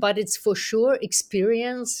wisdom, but it's for sure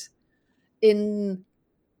experience in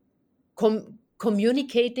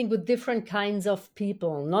communicating with different kinds of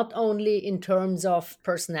people, not only in terms of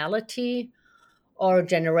personality or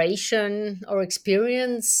generation or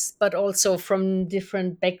experience, but also from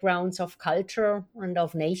different backgrounds of culture and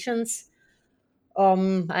of nations,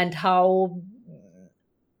 and how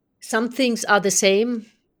some things are the same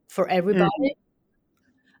for everybody,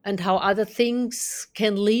 and how other things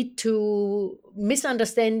can lead to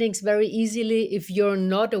misunderstandings very easily if you're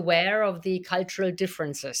not aware of the cultural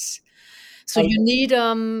differences. So you need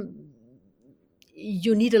a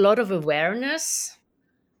lot of awareness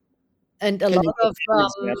and a lot of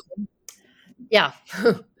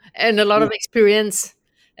and a lot of experience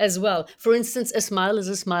as well. For instance, a smile is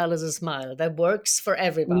a smile is a smile. That works for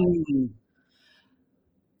everybody.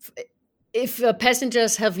 If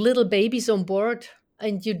passengers have little babies on board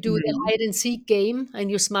and you do the hide and seek game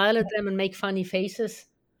and you smile at them and make funny faces,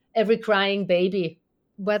 every crying baby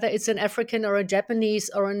whether it's an African or a Japanese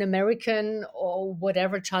or an American or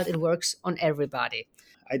whatever child, it works on everybody.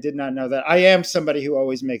 I did not know that. I am somebody who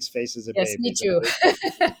always makes faces at Yes, me babies. too.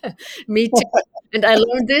 Me too. And I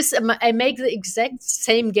learned this. I make the exact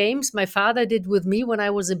same games my father did with me when I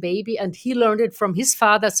was a baby, and he learned it from his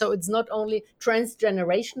father. So it's not only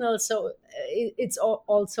transgenerational, so it's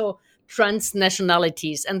also trans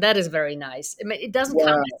nationalities, and that is very nice. I mean, it doesn't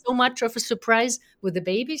come Wow. as so much of a surprise with the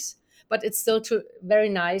babies, but it's still very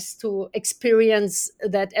nice to experience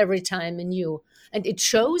that every time anew. And it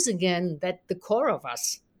shows again that the core of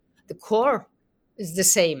us, the core is the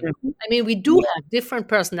same. Mhm. I mean, we do have different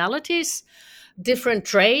personalities, different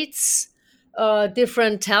traits,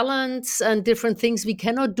 different talents, and different things we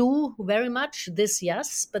cannot do very much. This,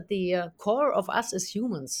 yes, but the core of us as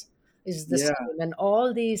humans is the Yeah. same. And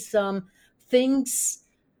all these things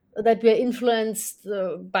that we're influenced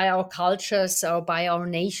by our cultures or by our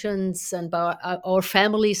nations and by our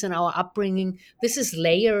families and our upbringing, this is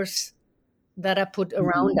layers that are put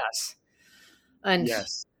around us. And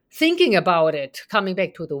Yes. thinking about it, coming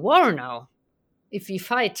back to the war now, if we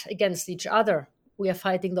fight against each other, we are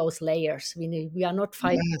fighting those layers. We are not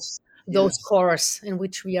fighting Yes. those Yes. cores in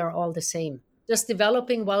which we are all the same. Just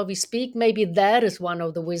developing while we speak, maybe that is one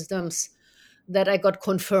of the wisdoms that I got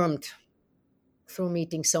confirmed through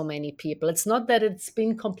meeting so many people. It's not that it's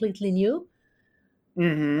been completely new,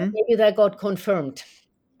 Hmm. maybe that got confirmed.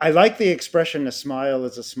 I like the expression "a smile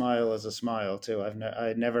is a smile is a smile" too.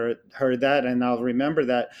 I never heard that, and I'll remember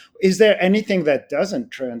that. Is there anything that doesn't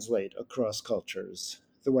translate across cultures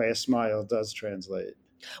the way a smile does translate?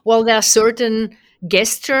 Well, there are certain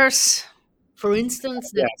gestures, for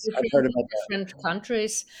instance, that Yes, I've different heard in about that. different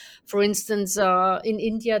countries. For instance, in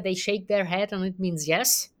India, they shake their head and it means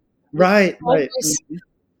yes. It's Right, right. always,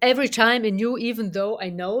 every time anew, even though I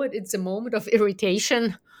know it, it's a moment of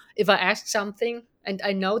irritation if I ask something and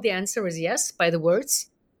I know the answer is yes by the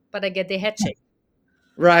words, but I get the head shake.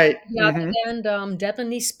 Right. The other hand,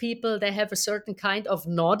 Japanese people, they have a certain kind of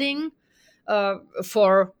nodding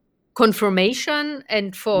for confirmation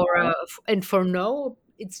and for no.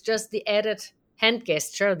 It's just the added hand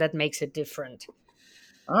gesture that makes it different.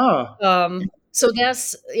 Oh, So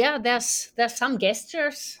there's some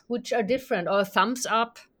gestures which are different. Or a thumbs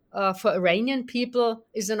up for Iranian people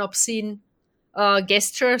is an obscene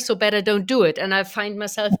gesture, so better don't do it. And I find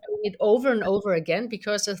myself doing it over and over again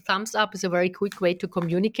because a thumbs up is a very quick way to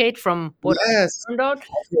communicate from what I yes. found out.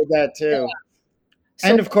 I've heard that Yeah. too. So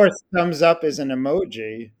And of course, thumbs up is an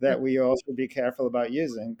emoji that we all should be careful about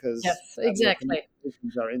using yes, because our exactly,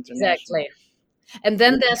 communications are international. exactly. And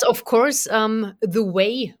then there's of course the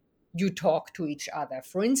way you talk to each other.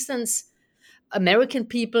 For instance, American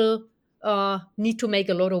people need to make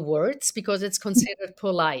a lot of words because it's considered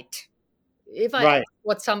polite. If I Right. ask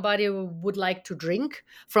what somebody would like to drink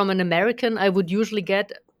from an American, I would usually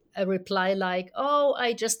get a reply like, "Oh,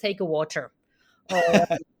 I just take a water," or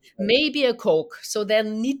maybe a Coke. So there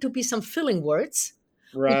need to be some filling words,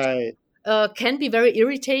 which Right. can be very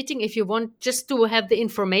irritating if you want just to have the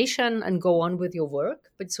information and go on with your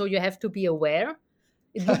work. But so you have to be aware.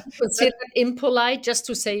 It would be considered impolite just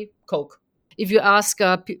to say Coke. If you ask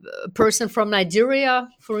a person from Nigeria,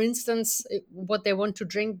 for instance, what they want to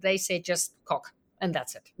drink, they say just Coke, and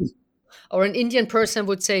that's it. Or an Indian person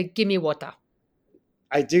would say, "Give me water."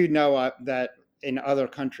 I do know that in other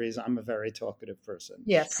countries, I'm a very talkative person.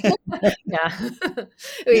 Yes. Yeah.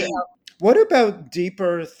 Yeah. What about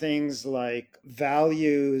deeper things like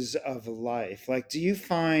values of life? Like, do you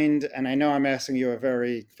find, and I know I'm asking you a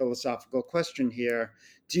very philosophical question here,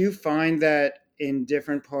 do you find that in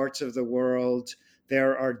different parts of the world,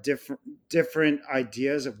 there are different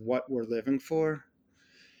ideas of what we're living for?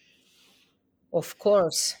 Of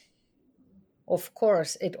course. Of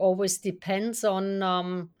course. It always depends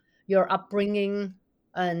on your upbringing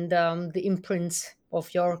and the imprints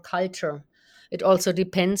of your culture. It also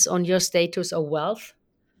depends on your status of wealth.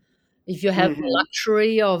 If you have the Hmm.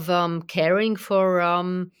 luxury of caring for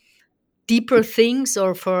deeper things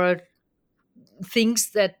or for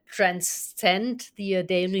things that transcend the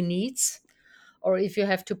daily needs, or if you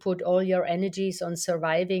have to put all your energies on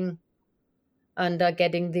surviving and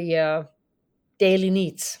getting the daily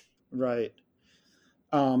needs. Right.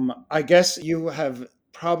 I guess you have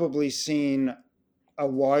probably seen a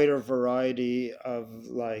wider variety of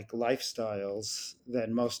like lifestyles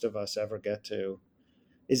than most of us ever get to.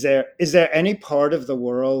 Is there any part of the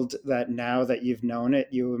world that now that you've known it,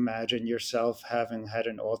 you imagine yourself having had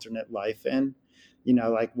an alternate life in?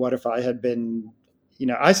 Like what if I had been,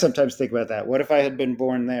 I sometimes think about that. What if I had been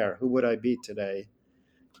born there? Who would I be today?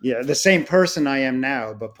 Yeah, the same person I am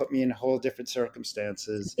now, but put me in whole different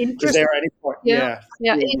circumstances. Is Interesting. there any point? Yeah, Yeah,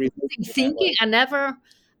 yeah. you relate Interesting it that thinking. way.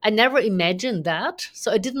 I never imagined that.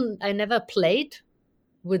 So I never played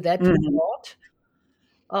with that Mhm. thought.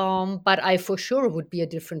 But I for sure would be a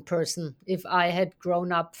different person if I had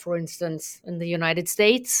grown up, for instance, in the United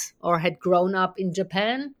States, or had grown up in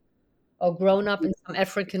Japan, or grown up in some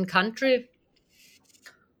African country.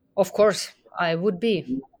 Of course, I would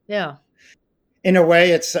be. Yeah. In a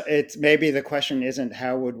way, it's maybe the question isn't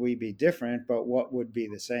how would we be different, but what would be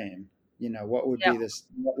the same? What would Yeah. be this?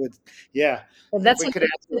 What would? Yeah, Well, if that's we an could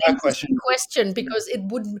answer that interesting question. question, because it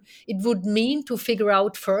would mean to figure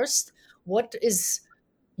out first what is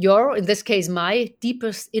your, in this case, my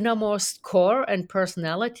deepest innermost core and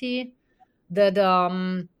personality that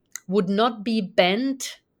would not be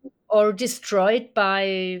bent or destroyed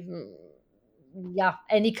by yeah,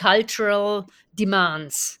 any cultural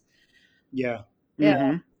demands. Yeah.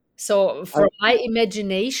 Yeah. Hmm. So for my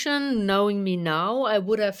imagination, knowing me now, I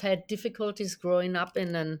would have had difficulties growing up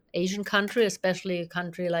in an Asian country, especially a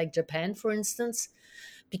country like Japan, for instance,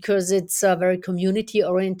 because it's very community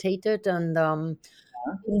orientated, and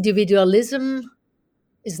individualism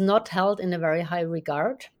is not held in a very high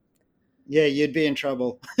regard. Yeah, you'd be in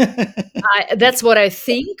trouble. That's what I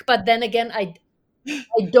think, but then again, I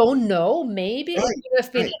don't know. Maybe it Right. would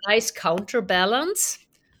have been Right. a nice counterbalance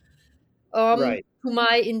Right. to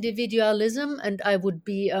my individualism, and I would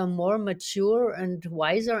be a more mature and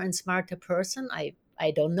wiser and smarter person.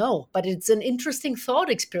 I don't know, but it's an interesting thought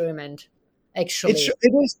experiment, actually.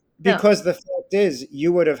 It is Yeah. because the fact is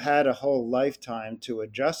you would have had a whole lifetime to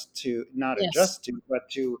adjust to, not Yes. adjust to, but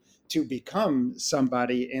to become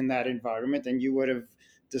somebody in that environment, and you would have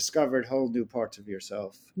discovered whole new parts of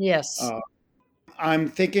yourself. Yes. Uh, I'm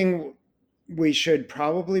thinking we should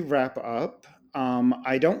probably wrap up.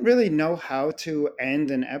 I don't really know how to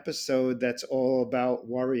end an episode that's all about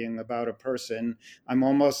worrying about a person. I'm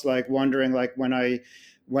almost like wondering, like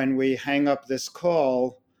when we hang up this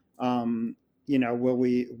call, will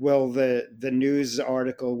the news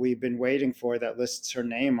article we've been waiting for that lists her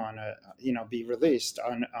name on be released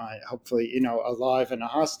on, hopefully, alive and a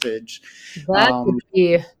hostage. That would Um,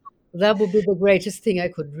 be that would be the greatest thing I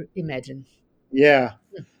could imagine. yeah.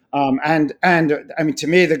 And I mean, to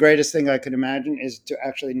me, the greatest thing I could imagine is to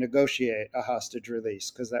actually negotiate a hostage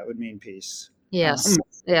release, because that would mean peace. Yes.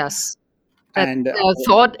 Yes. That And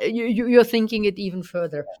thought you're thinking it even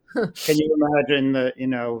further. can you imagine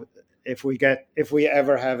if we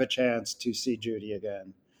ever have a chance to see Judy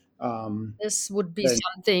again? This would be Then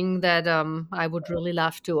something that I would really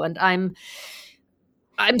love to, and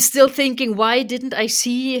I'm still thinking, why didn't I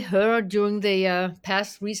see her during the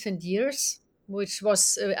past recent years? Which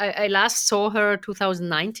was I last saw her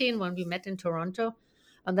 2019 when we met in Toronto,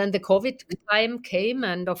 and then the COVID time came,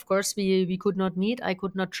 and of course we could not meet. I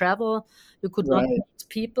could not travel. You could not right. meet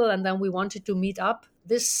people, and then we wanted to meet up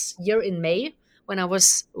this year in May when I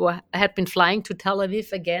had been flying to Tel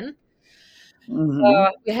Aviv again. Hmm.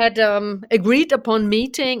 We had agreed upon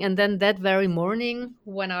meeting, and then that very morning,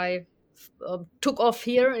 when I took off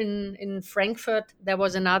here in Frankfurt, there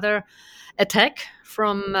was another attack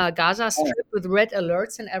from Gaza Oh, Strip with red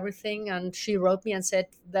alerts and everything. And she wrote me and said,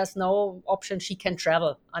 "There's no option she can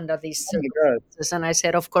travel under these oh my God. circumstances." And I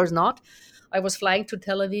said, "Of course not." I was flying to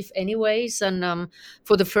Tel Aviv anyways, and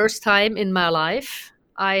for the first time in my life,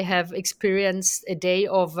 I have experienced a day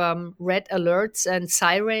of red alerts and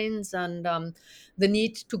sirens, and the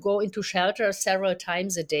need to go into shelter several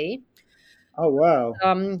times a day. Oh wow.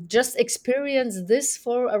 Just experience this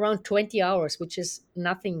for around 20 hours, which is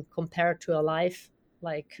nothing compared to a life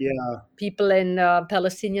like Yeah. people in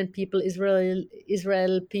Palestinian people,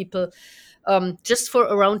 Israel people. Just for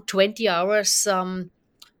around 20 hours,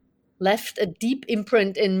 left a deep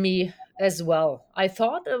imprint in me as well. I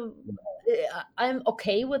thought I'm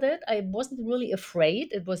okay with it. I wasn't really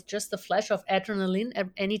afraid. It was just a flash of adrenaline at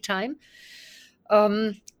any time.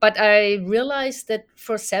 But I realized that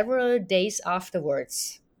for several days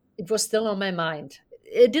afterwards, it was still on my mind.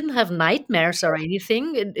 It didn't have nightmares or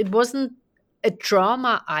anything. It wasn't a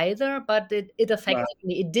trauma either, but it Wow. affected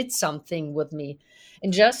me. It did something with me.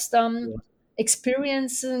 And just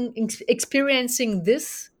experiencing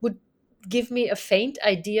this would give me a faint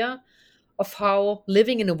idea of how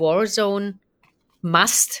living in a war zone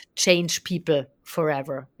must change people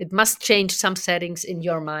forever. It must change some settings in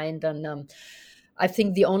your mind, and I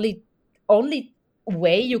think the only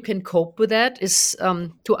way you can cope with that is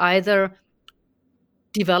to either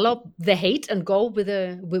develop the hate and go with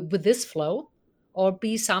this flow, or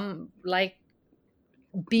be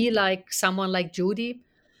like someone like Judy,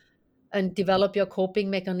 and develop your coping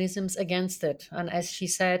mechanisms against it. And as she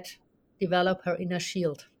said, develop her inner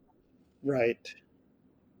shield. Right.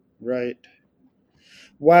 Right.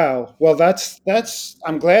 Wow. Well,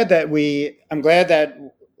 I'm glad that we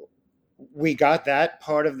got that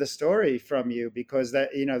part of the story from you, because that,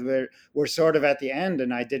 we're sort of at the end,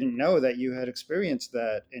 and I didn't know that you had experienced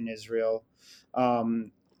that in Israel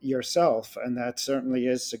yourself, and that certainly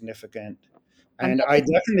is significant. And I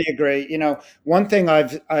definitely agree. One thing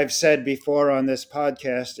I've said before on this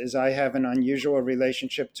podcast is I have an unusual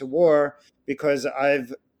relationship to war, because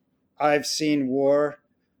I've seen war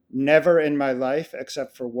never in my life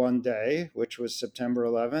except for one day, which was September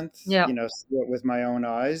 11th. Yeah. With my own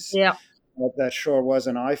eyes. Yeah. But that sure was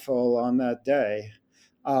an eyeful on that day.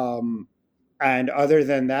 And other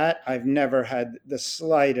than that, I've never had the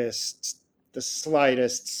slightest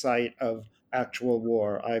sight of actual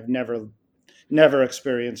war. I've never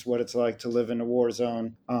experienced what it's like to live in a war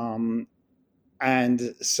zone.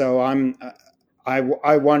 And so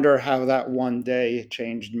I wonder how that one day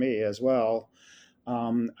changed me as well.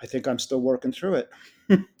 I think I'm still working through it.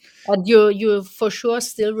 And you for sure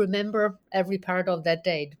still remember every part of that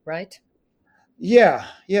day, right? Yeah.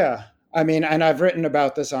 I mean, and I've written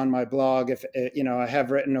about this on my blog. If I have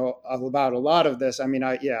written about a lot of this. I mean,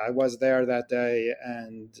 I was there that day,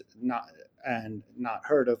 and not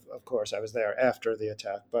heard of course. I was there after the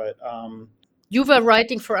attack, but you were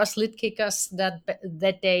writing for us Lit Kickers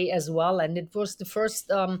that day as well, and it was the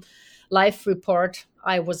first live report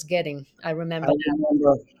I was getting. I remember.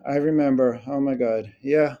 I remember. Oh my God.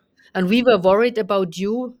 Yeah. And we were worried about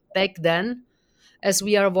you back then, as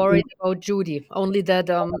we are worried about Judih. Only that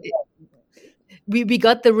we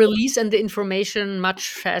got the release and the information much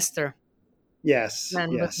faster. Yes.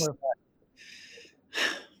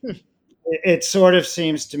 It sort of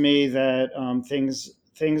seems to me that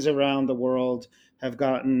things around the world have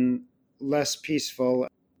gotten less peaceful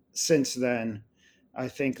since then. I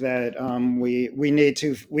think that we need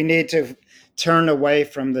to turn away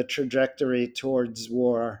from the trajectory towards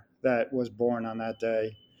war that was born on that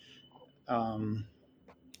day,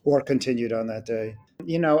 or continued on that day.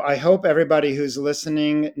 I hope everybody who's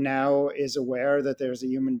listening now is aware that there's a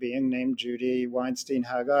human being named Judih Weinstein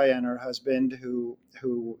Haggai and her husband who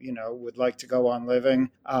would like to go on living.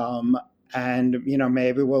 And,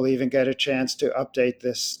 maybe we'll even get a chance to update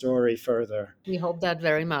this story further. We hope that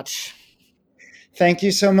very much. Thank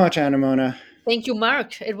you so much, Anemone. Thank you,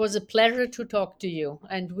 Marc. It was a pleasure to talk to you,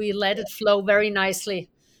 and we let it flow very nicely.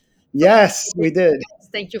 Yes, we did.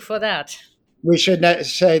 Thank you for that. We should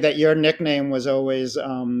say that your nickname was always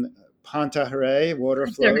Panta Hooray, water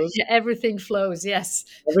flows. Everything flows, yes.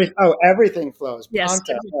 Everything flows. Yes,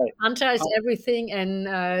 Panta, right. Panta is everything, and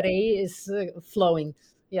Rei is flowing.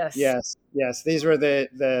 Yes. Yes. These were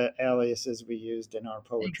the aliases we used in our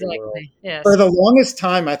poetry world. Yes. For the longest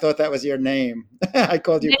time, I thought that was your name. I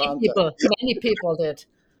called you Panta. Many people did.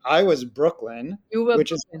 I was Brooklyn,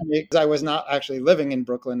 which is Brooklyn. Because I was not actually living in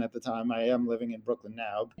Brooklyn at the time. I am living in Brooklyn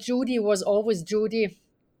now. Judih was always Judih,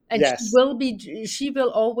 and yes. She will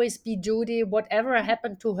always be Judih. Whatever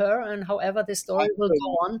happened to her, and however the story will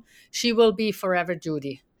go on, she will be forever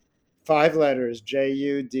Judih. 5 letters,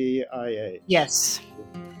 Judih. Yes.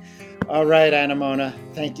 All right, Anemone.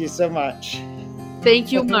 Thank you so much.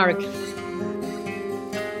 Thank you, Marc.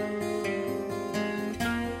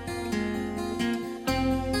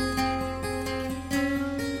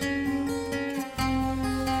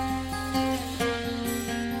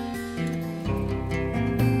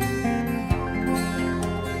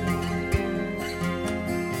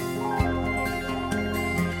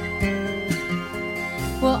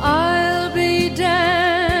 Well, I'll be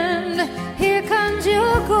damned, here comes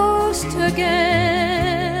your ghost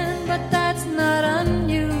again. But that's not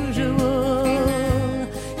unusual,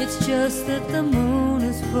 it's just that the moon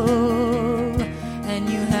is full and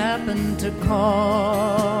you happen to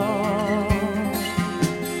call.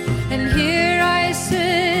 And here I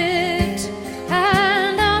sit,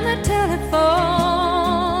 and on the telephone,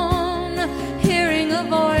 hearing a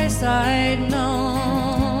voice I'd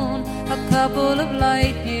known a couple of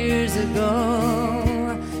light years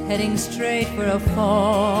ago, heading straight for a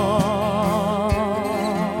fall.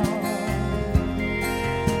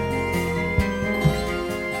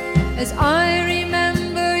 As I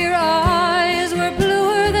remember, your eyes were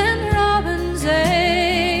bluer than robin's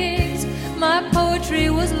eggs. My poetry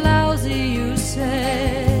was lousy, you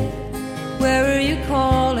said. Where are you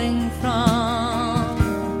calling from?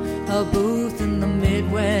 A booth in the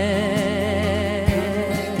Midwest.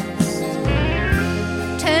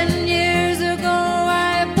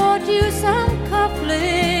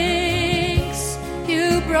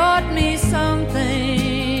 Brought me something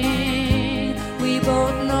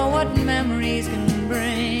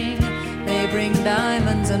bring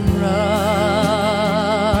diamonds and rust.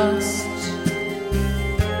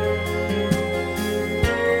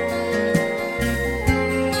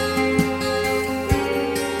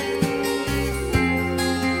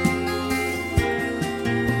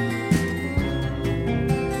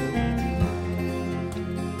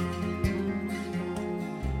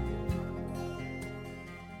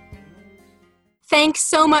 Thanks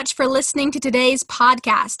so much for listening to today's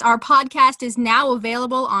podcast. Our podcast is now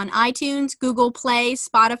available on iTunes, Google Play,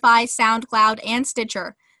 Spotify, SoundCloud, and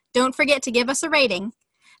Stitcher. Don't forget to give us a rating.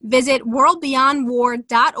 Visit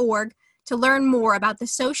worldbeyondwar.org to learn more about the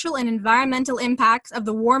social and environmental impacts of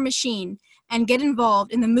the war machine and get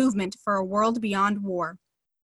involved in the movement for a world beyond war.